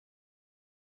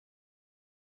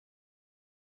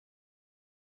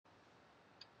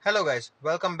Hello guys,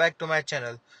 welcome back to my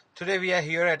channel. Today we are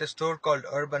here at a store called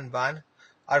Urban Barn.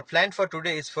 Our plan for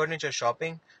today is furniture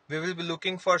shopping. We will be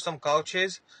looking for some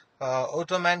couches,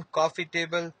 ottoman, coffee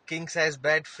table, king size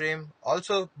bed frame,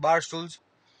 also bar stools.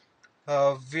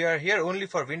 We are here only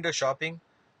for window shopping.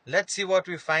 Let's see what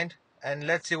we find and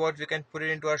let's see what we can put it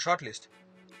into our shortlist.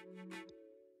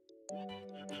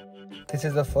 This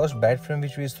is the first bed frame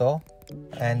which we saw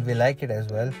and we like it as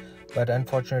well, but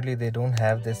unfortunately they don't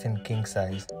have this in king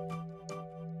size.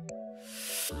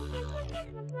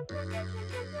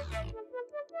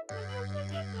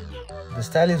 The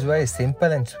style is very simple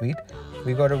and sweet.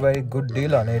 We got a very good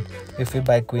deal on it if we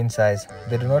buy queen size.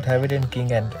 They do not have it in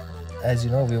king, and as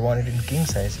you know we want it in king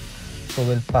size, so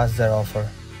we'll pass their offer.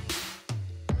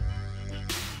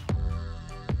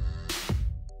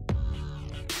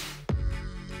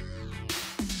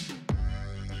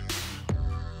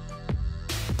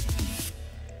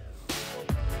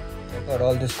 Check out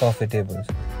all these coffee tables.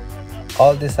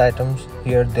 All these items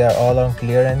here, they are all on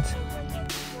clearance.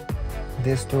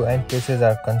 These two end pieces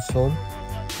are console.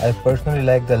 I personally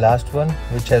like the last one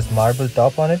which has marble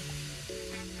top on it.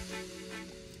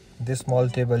 This small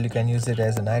table, you can use it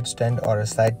as a nightstand or a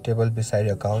side table beside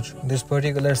your couch. This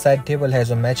particular side table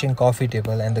has a matching coffee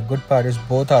table, and the good part is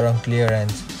both are on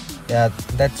clearance. Yeah,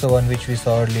 that's the one which we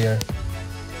saw earlier.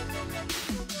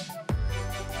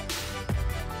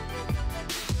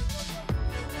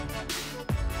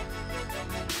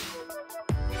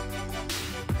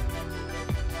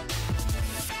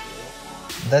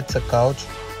 That's a couch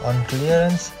on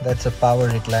clearance. That's a power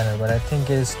recliner, but I think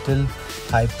it is still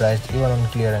high priced even on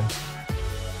clearance.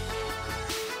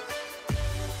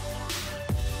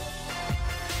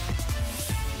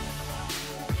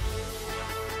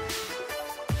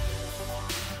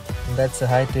 That's a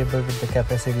high table with the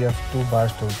capacity of 2 bar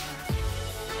stools.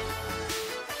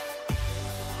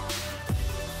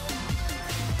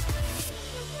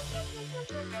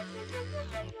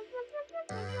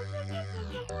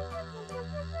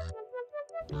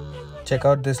 Check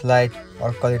out this light,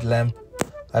 or call it lamp.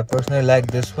 I personally like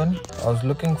this one. I was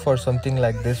looking for something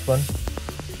like this one.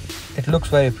 It looks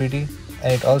very pretty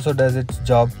and it also does its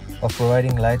job of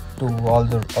providing light to all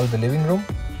the living room.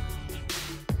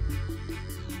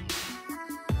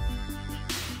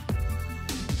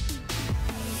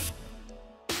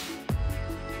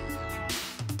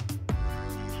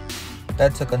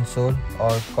 That's a console,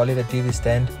 or call it a TV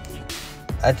stand.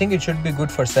 I think it should be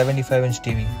good for 75-inch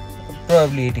TV,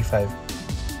 probably 85.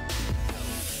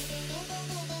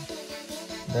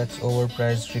 That's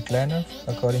overpriced recliner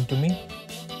according to me.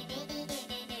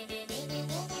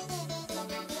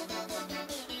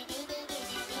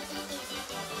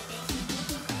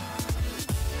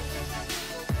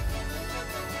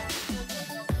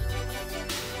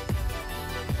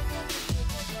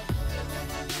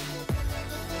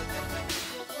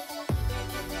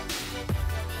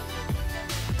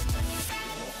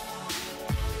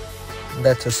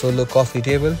 That's a solo coffee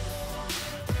table,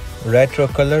 retro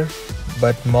color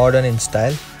but modern in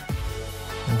style.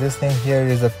 This thing here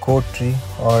is a coat tree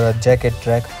or a jacket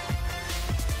rack.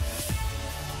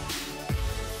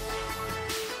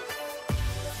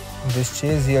 This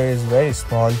chase here is very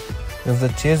small. If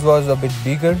the chase was a bit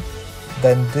bigger,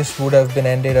 then this would have been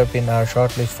ended up in our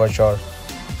shortlist for sure.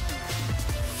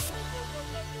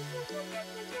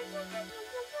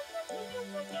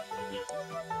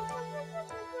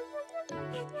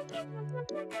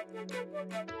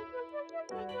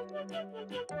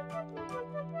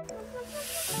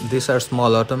 These are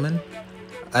small ottoman.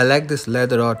 I like this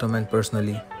leather ottoman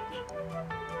personally.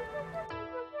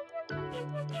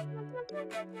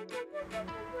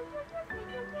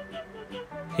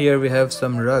 Here we have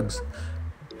some rugs.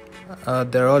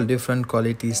 They're all different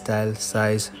quality, style,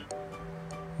 size.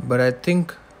 But I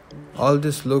think all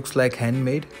this looks like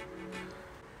handmade.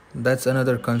 That's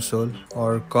another console,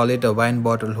 or call it a wine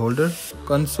bottle holder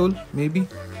console maybe.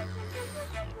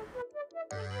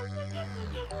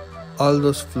 All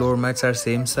those floor mats are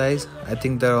same size. I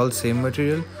think they're all same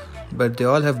material, but they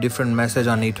all have different message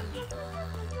on it.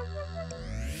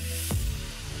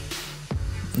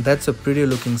 That's a pretty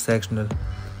looking sectional.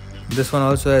 This one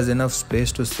also has enough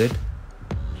space to sit.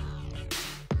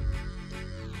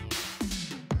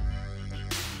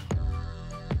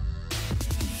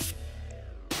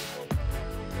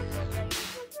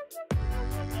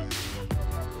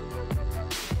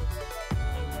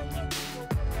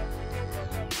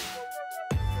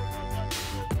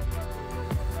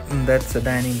 And that's a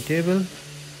dining table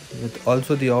with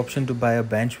also the option to buy a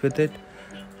bench with it,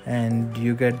 and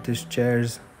you get these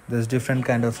chairs. There's different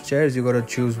kind of chairs, you gotta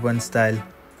choose one style.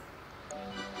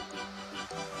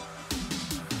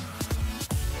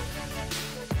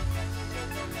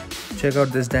 Check out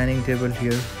this dining table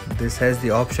here. This has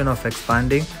the option of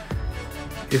expanding.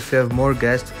 If you have more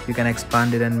guests, you can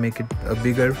expand it and make it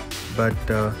bigger,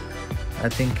 but I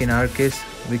think in our case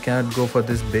we cannot go for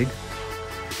this big.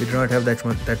 We do not have that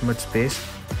much space.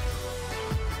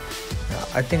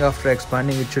 I think after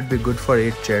expanding it should be good for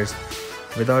 8 chairs.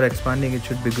 Without expanding it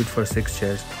should be good for 6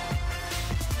 chairs.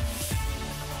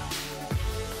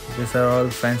 These are all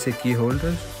fancy key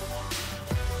holders.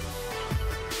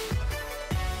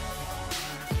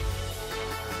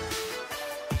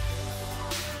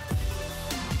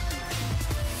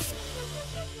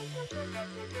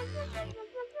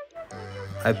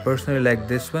 I personally like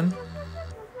this one.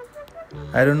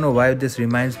 I don't know why this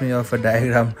reminds me of a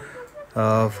diagram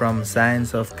from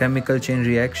science of chemical chain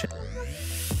reaction.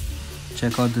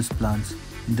 Check out these plants.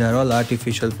 They are all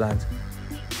artificial plants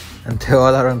and they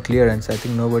all are on clearance. I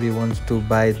think nobody wants to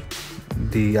buy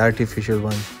the artificial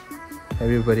ones.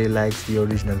 Everybody likes the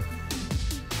original.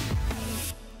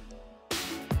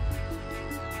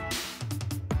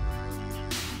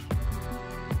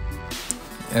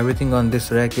 Everything on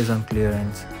this rack is on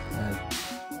clearance.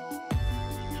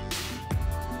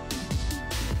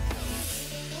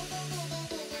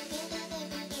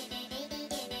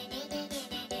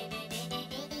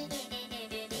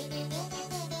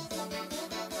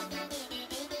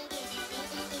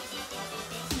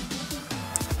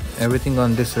 Everything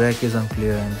on this rack is on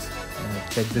clearance.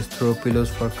 Check this throw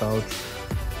pillows for couch,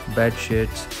 bed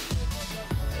sheets.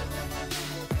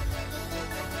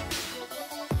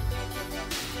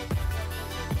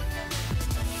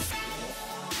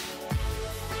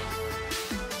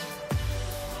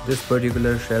 This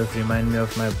particular shelf reminds me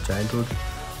of my childhood.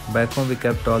 Back home we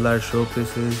kept all our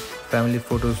showpieces, family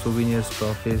photos, souvenirs,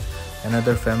 trophies and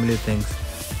other family things.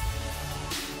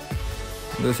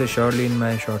 This is surely in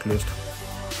my shortlist.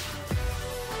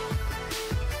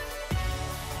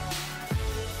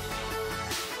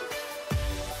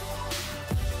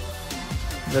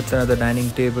 That's another dining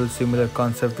table, similar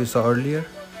concept we saw earlier.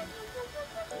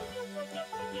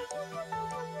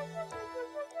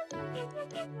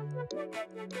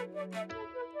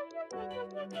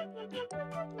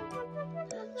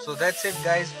 So that's it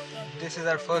guys, this is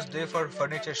our first day for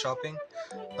furniture shopping.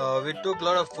 We took a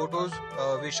lot of photos,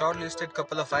 we shortlisted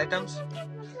couple of items,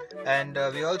 and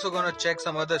we also gonna check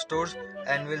some other stores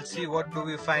and we'll see what do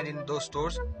we find in those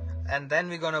stores, and then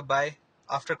we're gonna buy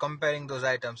after comparing those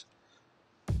items.